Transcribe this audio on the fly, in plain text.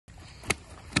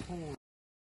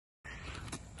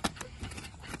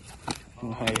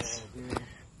Nice.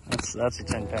 That's a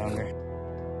 10-pounder.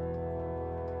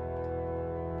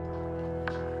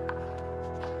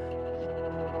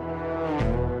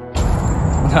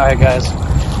 Alright guys,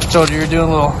 I told you you're doing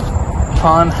a little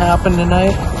pond hopping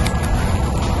tonight.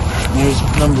 Here's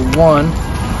number one.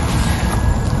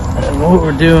 And what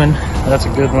we're doing, that's a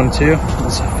good one too.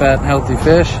 That's a fat, healthy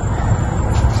fish.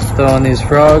 Just throwing these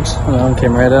frogs. Oh, one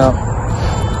came right out.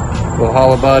 Little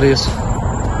hollow bodies.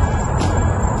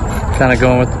 Kind of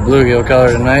going with the bluegill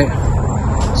color tonight.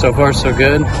 So far so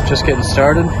good. Just getting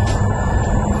started.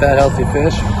 Fat, healthy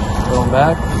fish. Going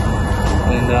back.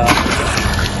 And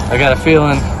I got a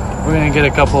feeling we're gonna get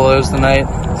a couple of those tonight.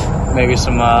 Maybe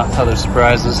some other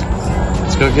surprises.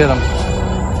 Let's go get them.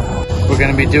 We're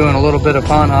gonna be doing a little bit of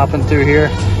pond hopping through here.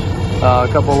 A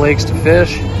couple lakes to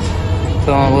fish.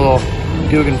 Throwing a little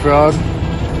Guggen frog.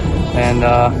 And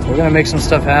we're gonna make some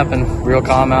stuff happen. Real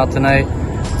calm out tonight.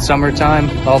 Summertime,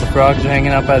 all the frogs are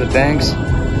hanging out by the banks.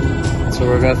 So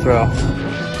we're gonna throw.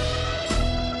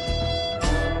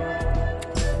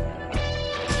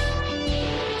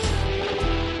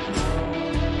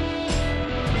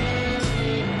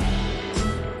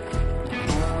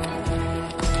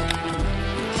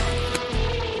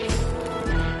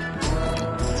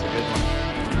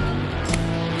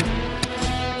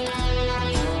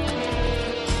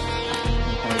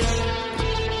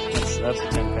 That's a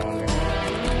 10-pounder.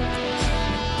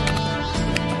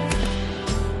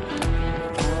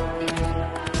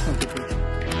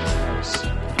 Nice.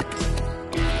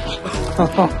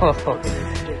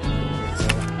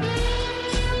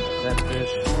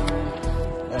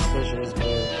 That fish is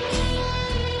big.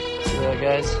 See that,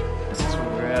 guys? That's what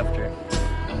we're after.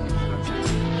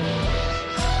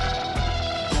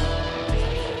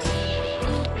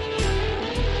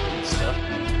 Good stuff,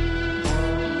 man.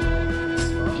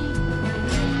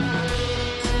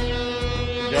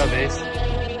 Good job, Ace.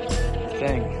 Good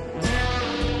thing.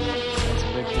 That's a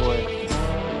big boy.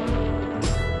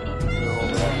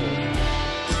 Hold that fish.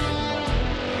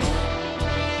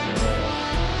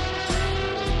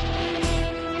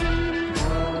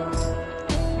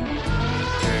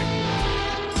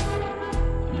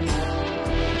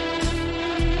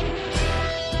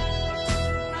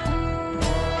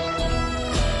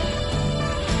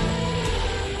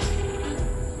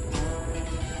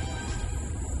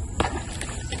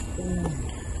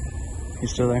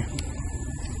 He's still there.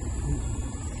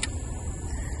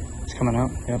 He's coming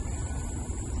out. Yep.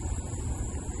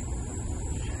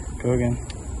 Go again.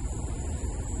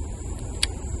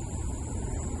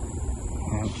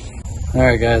 Yep. All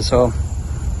right, guys. So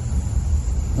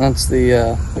that's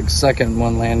the second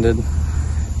one landed.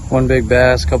 One big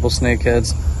bass, couple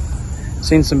snakeheads.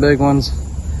 Seen some big ones.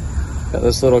 Got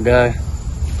this little guy.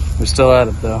 We're still at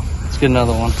it though. Let's get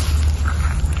another one.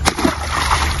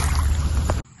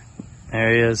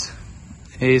 There he is.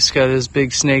 He's got his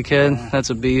big snakehead. That's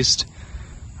a beast.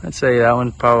 I'd say that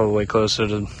one's probably closer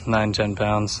to 9-10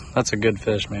 pounds. That's a good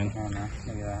fish, man. Oh, no.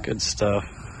 Look at that. Good stuff.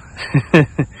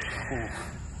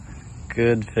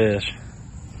 Good fish.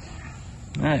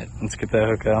 Alright, let's get that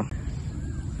hook out.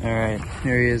 Alright,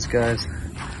 here he is, guys.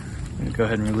 I'm gonna go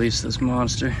ahead and release this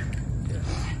monster.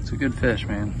 It's a good fish,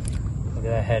 man. Look at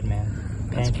that head, man.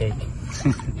 Pancake.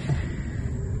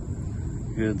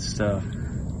 Good stuff.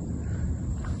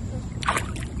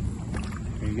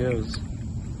 Here he goes.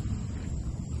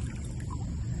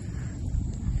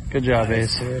 Good job,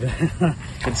 Ace.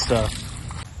 Good stuff.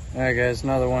 Alright guys,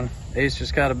 another one. Ace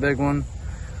just got a big one.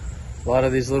 A lot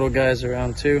of these little guys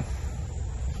around too.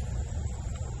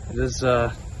 It is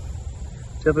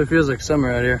definitely feels like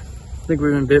summer out here. I think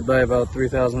we've been bit by about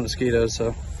 3,000 mosquitoes,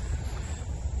 so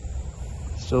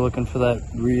still looking for that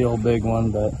real big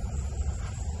one, but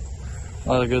a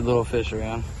lot of good little fish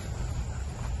around.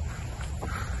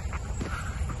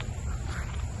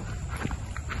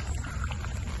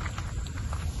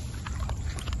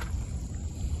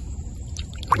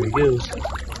 There he goes.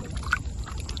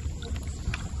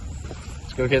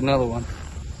 Let's go get another one.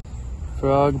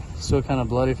 Frog, still kind of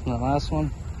bloody from that last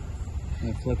one.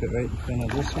 I'm gonna flip it right in front of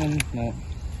this one. No.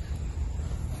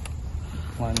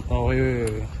 One. Oh,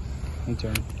 wait. Let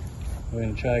turn. We're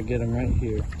gonna try to get him right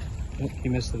here. Oh, he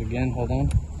missed it again. Hold on.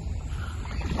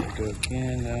 Go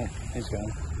again. No, he's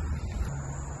gone.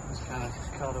 He's kind of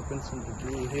caught up in some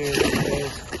debris here.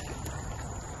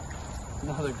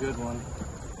 Another good one.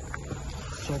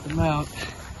 Check him out.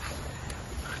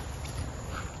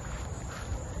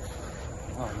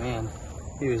 Oh man,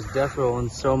 he was death rolling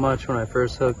so much when I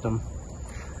first hooked him.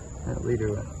 That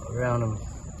leader went around him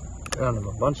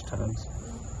a bunch of times.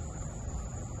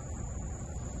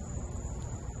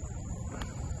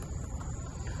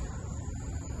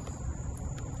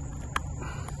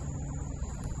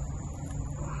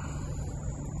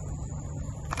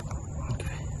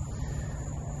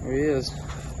 Here he is.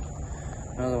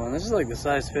 Another one. This is like the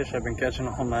size fish I've been catching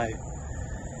all night.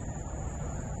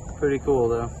 Pretty cool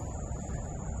though.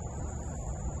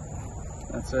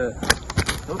 That's it.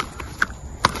 Oh.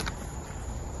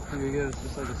 Here he goes,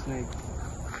 just like a snake.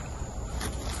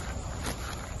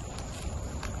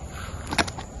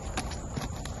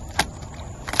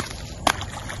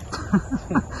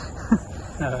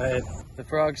 Alright. The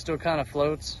frog still kind of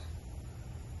floats.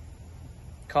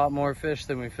 Caught more fish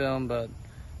than we filmed, but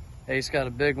Ace got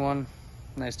a big one.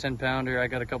 Nice 10-pounder. I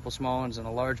got a couple small ones and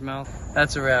a largemouth.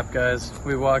 That's a wrap, guys.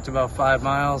 We walked about 5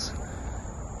 miles.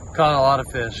 Caught a lot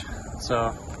of fish.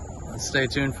 So stay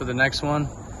tuned for the next one.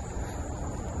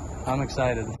 I'm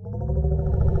excited.